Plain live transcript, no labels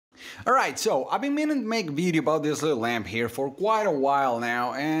Alright, so I've been meaning to make a video about this little amp here for quite a while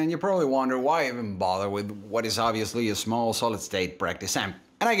now, and you probably wonder why I even bother with what is obviously a small solid-state practice amp.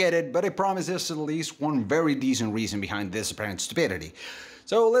 And I get it, but I promise there's at least one very decent reason behind this apparent stupidity.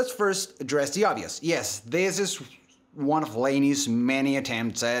 So let's first address the obvious. Yes, this is one of Laney's many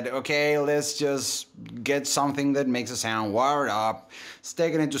attempts at, okay, let's just get something that makes a sound wired up,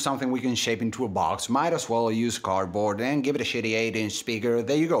 stick it into something we can shape into a box, might as well use cardboard and give it a shitty 8-inch speaker,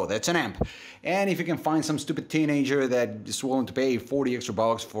 there you go, that's an amp. And if you can find some stupid teenager that is willing to pay 40 extra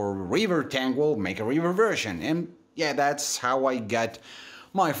bucks for a reverb tank, well, make a reverb version. And yeah, that's how I got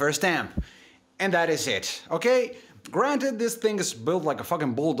my first amp. And that is it, okay? Granted, this thing is built like a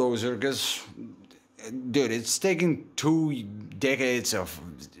fucking bulldozer, because dude, it's taken 2 decades of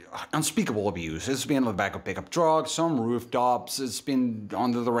unspeakable abuse. It's been on the back of pickup trucks, some rooftops, it's been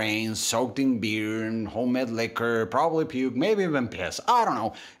under the rain, soaked in beer and homemade liquor, probably puke, maybe even piss, I don't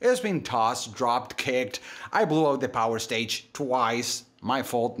know. It's been tossed, dropped, kicked. I blew out the power stage twice, my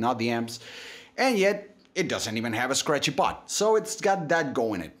fault, not the amps. And yet, it doesn't even have a scratchy pot, so it's got that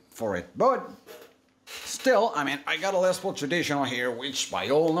going for it. But still, I mean, I got a Les Paul Traditional here, which by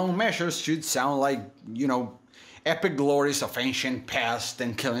all known measures should sound like, you know, epic glories of ancient past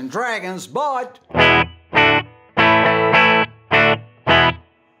and killing dragons, but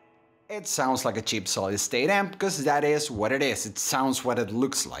it sounds like a cheap solid-state amp, because that is what it is. It sounds what it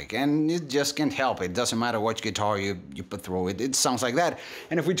looks like, and it just can't help it. It doesn't matter what guitar you put through it, it sounds like that.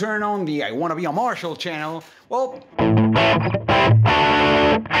 And if we turn on the I Wanna Be a Marshall channel, well,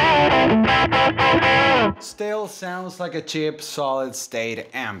 still sounds like a cheap solid-state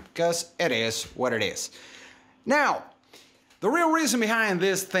amp, because it is what it is. Now, the real reason behind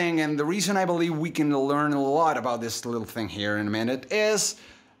this thing, and the reason I believe we can learn a lot about this little thing here in a minute, is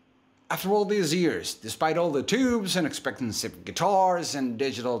after all these years, despite all the tubes and expensive guitars and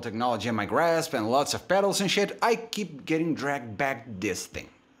digital technology in my grasp and lots of pedals and shit, I keep getting dragged back to this thing.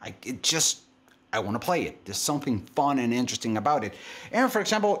 I want to play it. There's something fun and interesting about it. And for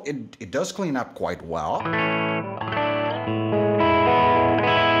example, it does clean up quite well.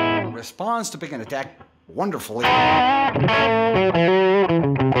 Responds to pick and attack wonderfully.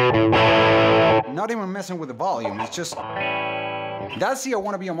 Not even messing with the volume, it's just... That's the I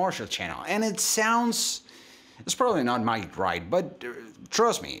Wanna Be a Marshall channel, and it sounds... It's probably not my right, but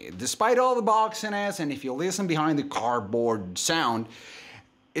trust me, despite all the boxiness, and if you listen behind the cardboard sound,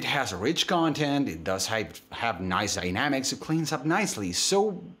 it has a rich content, it does have nice dynamics, it cleans up nicely,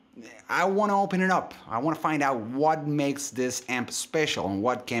 so I want to open it up. I want to find out what makes this amp special and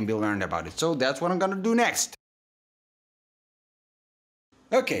what can be learned about it, so that's what I'm gonna do next.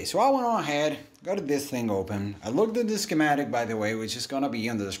 Okay, so I went on ahead, got this thing open. I looked at the schematic, by the way, which is gonna be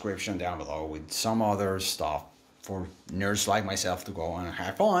in the description down below with some other stuff for nerds like myself to go and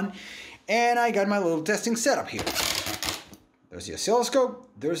have fun. And I got my little testing setup here. There's the oscilloscope,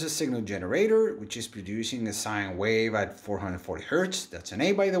 there's a signal generator, which is producing a sine wave at 440 Hz. That's an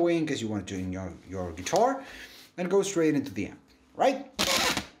A, by the way, in case you want to do in your guitar. And go straight into the amp, right?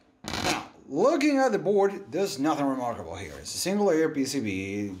 Looking at the board, there's nothing remarkable here. It's a single layer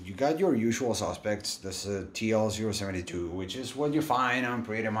PCB. You got your usual suspects. This is a TL072, which is what you find on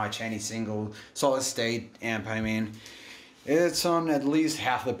pretty much any single solid state amp. I mean, it's on at least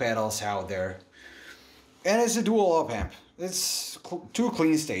half the pedals out there. And it's a dual op amp. It's 2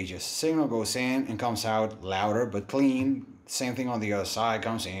 clean stages. Signal goes in and comes out louder but clean. Same thing on the other side,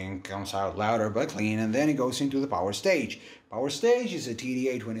 comes in, comes out louder but clean, and then it goes into the power stage. Power stage is a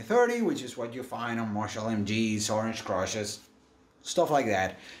TDA-2030, which is what you find on Marshall MGs, Orange Crushes, stuff like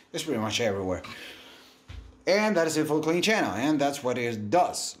that. It's pretty much everywhere. And that is it for the clean channel, and that's what it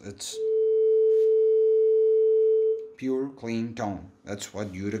does. It's pure, clean tone. That's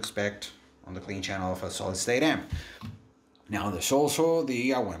what you'd expect on the clean channel of a solid state amp. Now there's also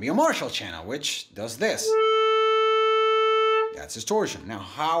the I Wanna Be a Marshall channel, which does this. That's distortion. Now,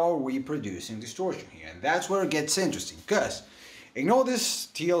 how are we producing distortion here? And that's where it gets interesting, because ignore this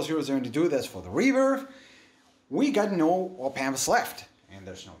TL072, that's for the reverb. We got no op amps left, and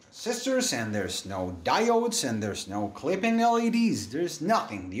there's no transistors, and there's no diodes, and there's no clipping LEDs. There's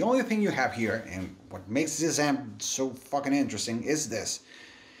nothing. The only thing you have here, and what makes this amp so fucking interesting, is this.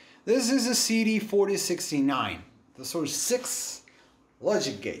 This is a CD4069. Those are 6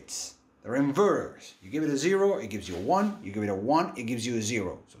 logic gates. They're inverters. You give it a 0, it gives you a 1. You give it a 1, it gives you a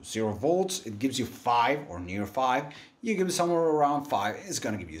 0. So 0 volts, it gives you 5 or near 5. You give it somewhere around 5, it's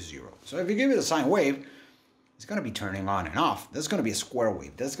going to give you 0. So if you give it a sine wave, it's going to be turning on and off. That's going to be a square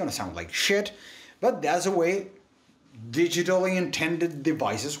wave. That's going to sound like shit. But that's the way digitally intended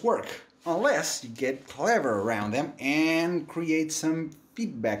devices work. Unless you get clever around them and create some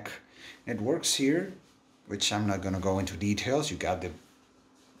feedback. It works here, which I'm not gonna go into details. You got the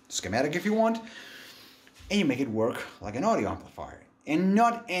schematic if you want, and you make it work like an audio amplifier, and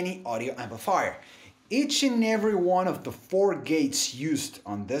not any audio amplifier. Each and every one of the 4 gates used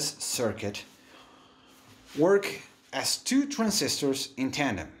on this circuit work as 2 transistors in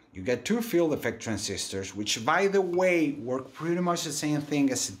tandem. You get 2 field effect transistors, which by the way work pretty much the same thing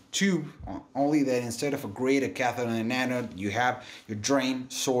as a tube, only that instead of a grid, a cathode, and an anode, you have your drain,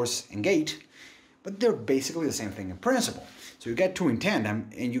 source, and gate, but they're basically the same thing in principle. So you get 2 in tandem,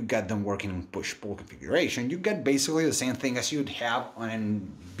 and you got them working in push-pull configuration. You get basically the same thing as you'd have on a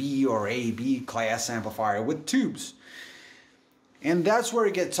B or AB class amplifier with tubes. And that's where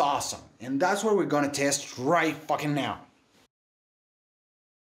it gets awesome, and that's what we're gonna test right fucking now.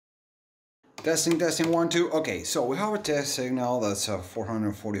 Testing, 1, 2. Okay, so we have a test signal that's a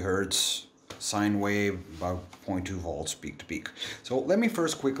 440 Hertz sine wave, about 0.2 volts peak to peak. So let me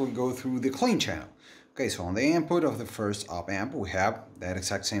first quickly go through the clean channel. Okay, so on the input of the first op amp, we have that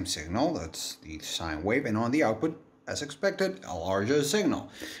exact same signal, that's the sine wave, and on the output, as expected, a larger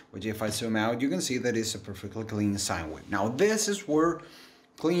signal, which if I zoom out, you can see that it's a perfectly clean sine wave. Now this is where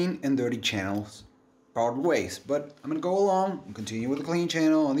clean and dirty channels part ways, but I'm gonna go along and continue with the clean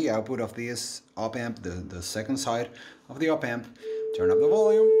channel on the output of this op amp, the second side of the op amp. Turn up the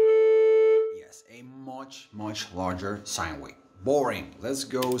volume. Yes, a much larger sine wave. Boring. Let's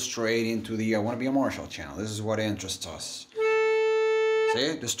go straight into the I want to be a Marshall channel. This is what interests us.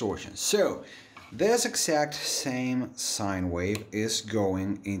 See? Distortion. So this exact same sine wave is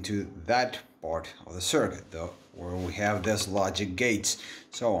going into that part of the circuit, though, where we have this logic gates.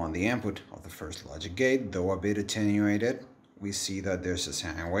 So on the input of the first logic gate, though a bit attenuated, we see that there's a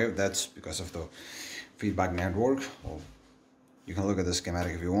sine wave. That's because of the feedback network. Well, you can look at the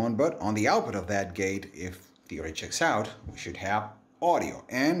schematic if you want, but on the output of that gate, if theory checks out, we should have audio.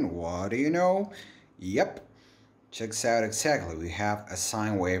 And what do you know? Yep, checks out exactly. We have a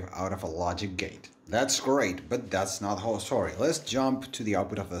sine wave out of a logic gate. That's great, but that's not the whole story. Let's jump to the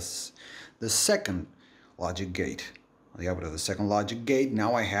output of the second logic gate. On the output of the second logic gate,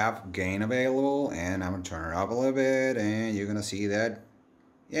 now I have gain available, and I'm gonna turn it up a little bit, and you're gonna see that,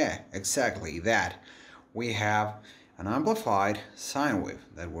 yeah, exactly that. We have an amplified sine wave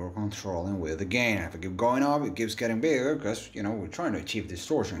that we're controlling with the gain. If I keep going up, it keeps getting bigger because, you know, we're trying to achieve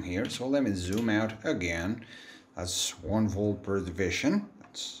distortion here. So let me zoom out again. That's 1 volt per division.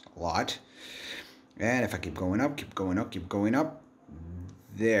 That's a lot. And if I keep going up, keep going up, keep going up,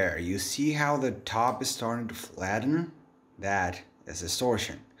 there, you see how the top is starting to flatten? That is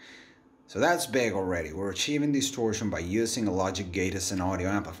distortion. So that's big already. We're achieving distortion by using a logic gate as an audio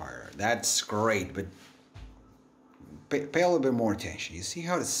amplifier. That's great, but pay a little bit more attention. You see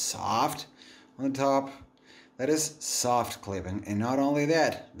how it's soft on the top? That is soft clipping, and not only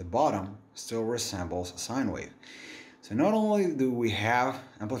that, the bottom still resembles a sine wave. So not only do we have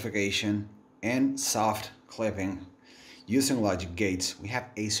amplification and soft clipping using logic gates, we have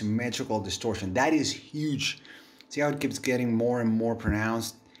asymmetrical distortion. That is huge. See how it keeps getting more and more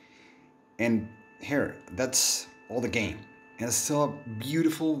pronounced? And here, that's all the gain. And it's still a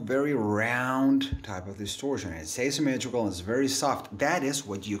beautiful, very round type of distortion. It's asymmetrical and it's very soft. That is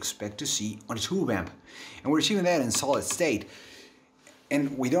what you expect to see on a tube amp. And we're achieving that in solid state.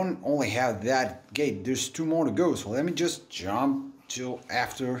 And we don't only have that gate, there's 2 more to go. So let me just jump to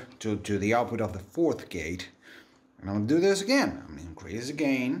the output of the 4th gate. And I'm gonna do this again. I'm gonna increase the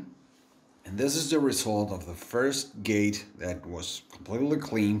gain. And this is the result of the first gate that was completely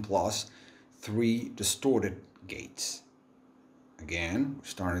clean plus 3 distorted gates. Again, we're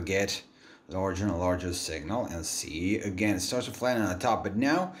starting to get larger and larger signal, and see, again, it starts to flatten on the top, but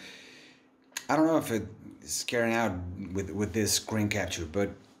now, I don't know if it's carrying out with this screen capture,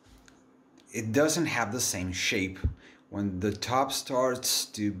 but it doesn't have the same shape. When the top starts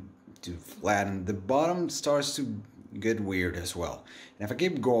to flatten, the bottom starts to get weird as well. And if I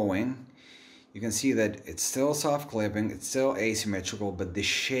keep going, you can see that it's still soft clipping, it's still asymmetrical, but the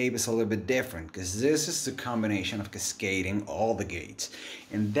shape is a little bit different because this is the combination of cascading all the gates.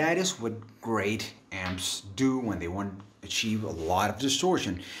 And that is what great amps do when they want to achieve a lot of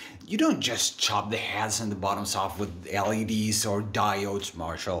distortion. You don't just chop the heads and the bottoms off with LEDs or diodes,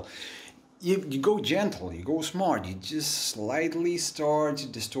 Marshall. You go gentle, you go smart, you just slightly start to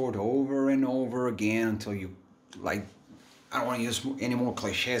distort over and over again until you, like, I don't want to use any more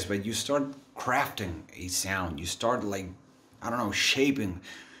cliches, but you start crafting a sound. You start, like, I don't know, shaping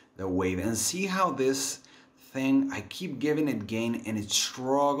the wave. And see how this thing, I keep giving it gain and it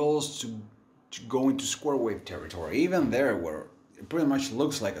struggles to go into square wave territory. Even there where it pretty much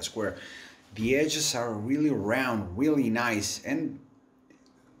looks like a square, the edges are really round, really nice. And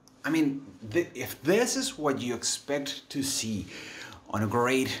I mean, if this is what you expect to see on a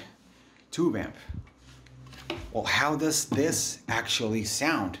great tube amp, well, how does this actually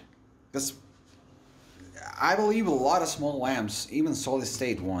sound? Because I believe a lot of small amps, even solid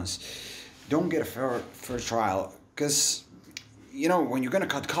state ones, don't get a fair trial. Because, you know, when you're gonna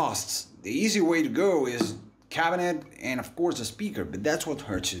cut costs, the easy way to go is cabinet and of course a speaker, but that's what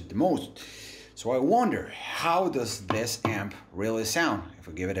hurts you the most. So I wonder, how does this amp really sound if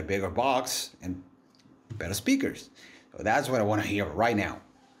we give it a bigger box and better speakers? So that's what I want to hear right now.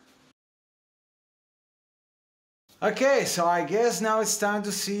 Okay, so I guess now it's time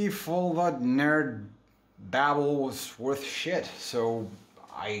to see if all that nerd babble was worth shit. So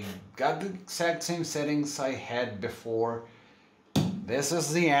I got the exact same settings I had before. This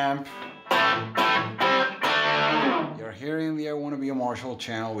is the amp. You're hearing the I Want to Be a Marshall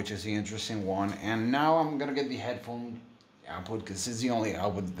channel, which is the interesting one. And now I'm gonna get the headphone output because it's the only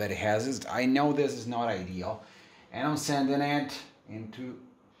output that it has. I know this is not ideal. And I'm sending it into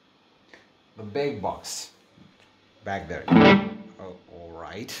the big box back there. Oh, all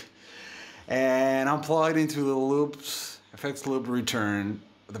right. And I'm plugged into the loops, effects loop return,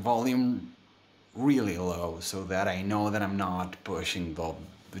 the volume really low so that I know that I'm not pushing the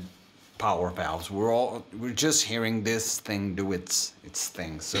power valves. We're just hearing this thing do its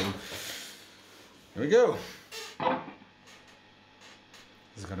thing. So here we go. This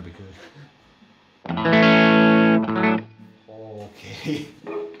is gonna be good. Okay.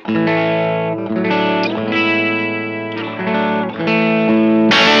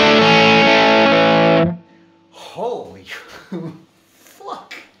 Holy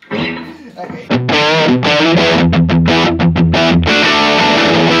fuck. Okay.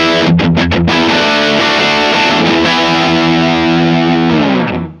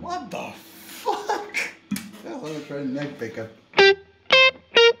 What the fuck? Let me try neck pickup.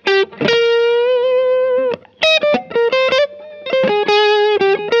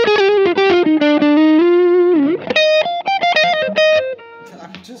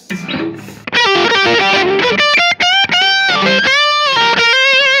 I'm just...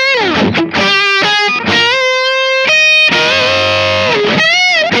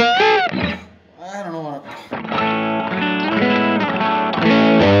 I don't know what...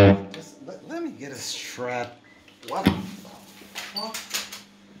 Just let me get a strat. What the fuck?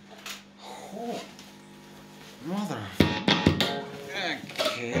 Oh, mother...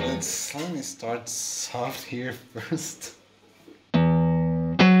 Okay, let me start soft here first.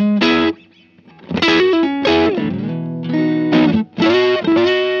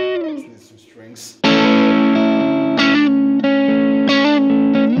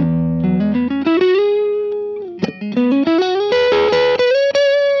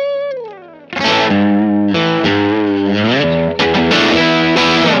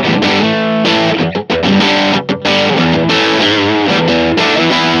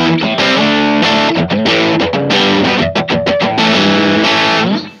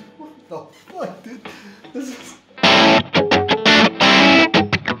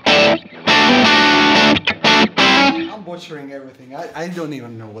 Butchering everything. I don't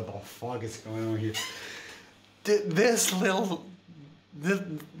even know what the fuck is going on here. This little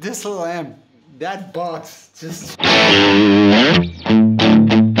amp, that box just...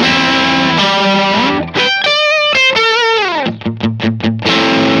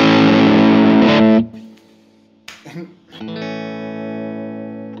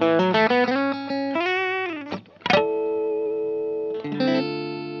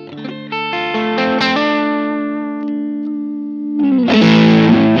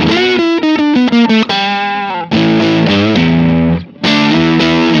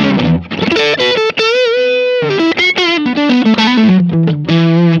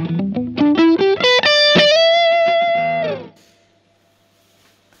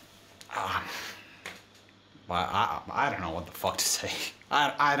 I don't know what the fuck to say.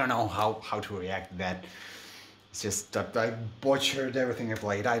 I don't know how to react to that. It's just that I butchered everything I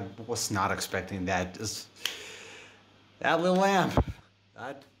played. I was not expecting that. Just that little amp,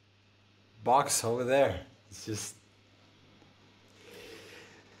 that box over there. It's just...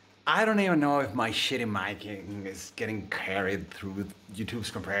 I don't even know if my shitty mic is getting carried through YouTube's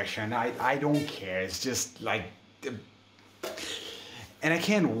compression. I don't care. It's just like... And I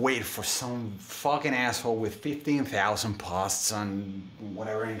can't wait for some fucking asshole with 15,000 posts on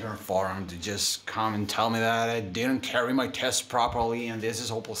whatever internet forum to just come and tell me that I didn't carry my test properly and this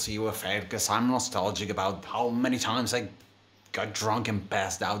is all placebo effect because I'm nostalgic about how many times I got drunk and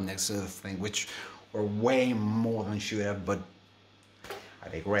passed out next to the thing, which were way more than should have, but I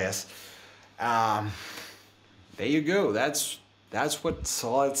digress. There you go. That's that's what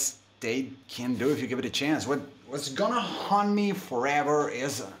solid state can do if you give it a chance. What's gonna haunt me forever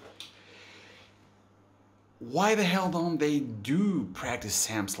is why the hell don't they do practice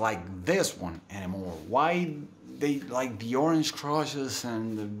samps like this one anymore? Why they like the Orange Crushes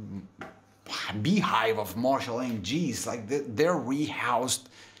and the beehive of Marshall MGs, like they're rehoused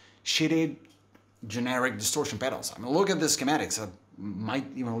shitty generic distortion pedals. I mean, look at the schematics. I might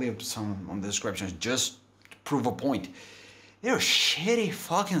even leave some on the descriptions just to prove a point. They're shitty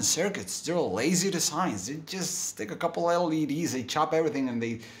fucking circuits. They're lazy designs. They just stick a couple LEDs, they chop everything, and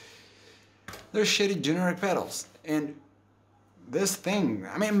they're shitty generic pedals. And this thing,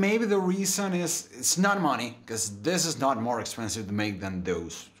 I mean, maybe the reason is it's not money, because this is not more expensive to make than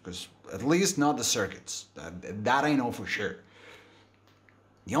those, because at least not the circuits. That I know for sure.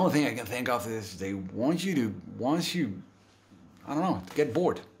 The only thing I can think of is they want you to, once you, I don't know, get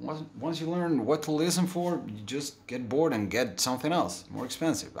bored. Once you learn what to listen for, you just get bored and get something else, more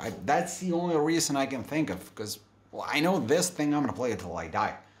expensive. That's the only reason I can think of, because, well, I know this thing, I'm gonna play it till I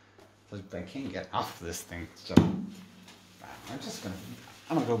die. I can't get off this thing, so I'm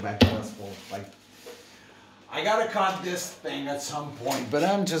gonna go back to this whole, like, I gotta cut this thing at some point, but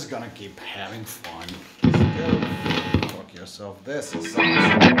I'm just gonna keep having fun. Go fuck yourself. This is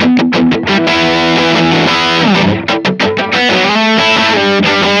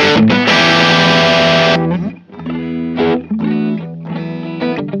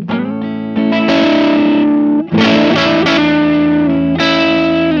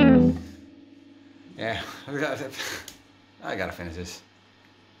yeah, I gotta finish this.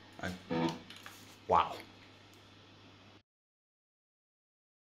 Wow.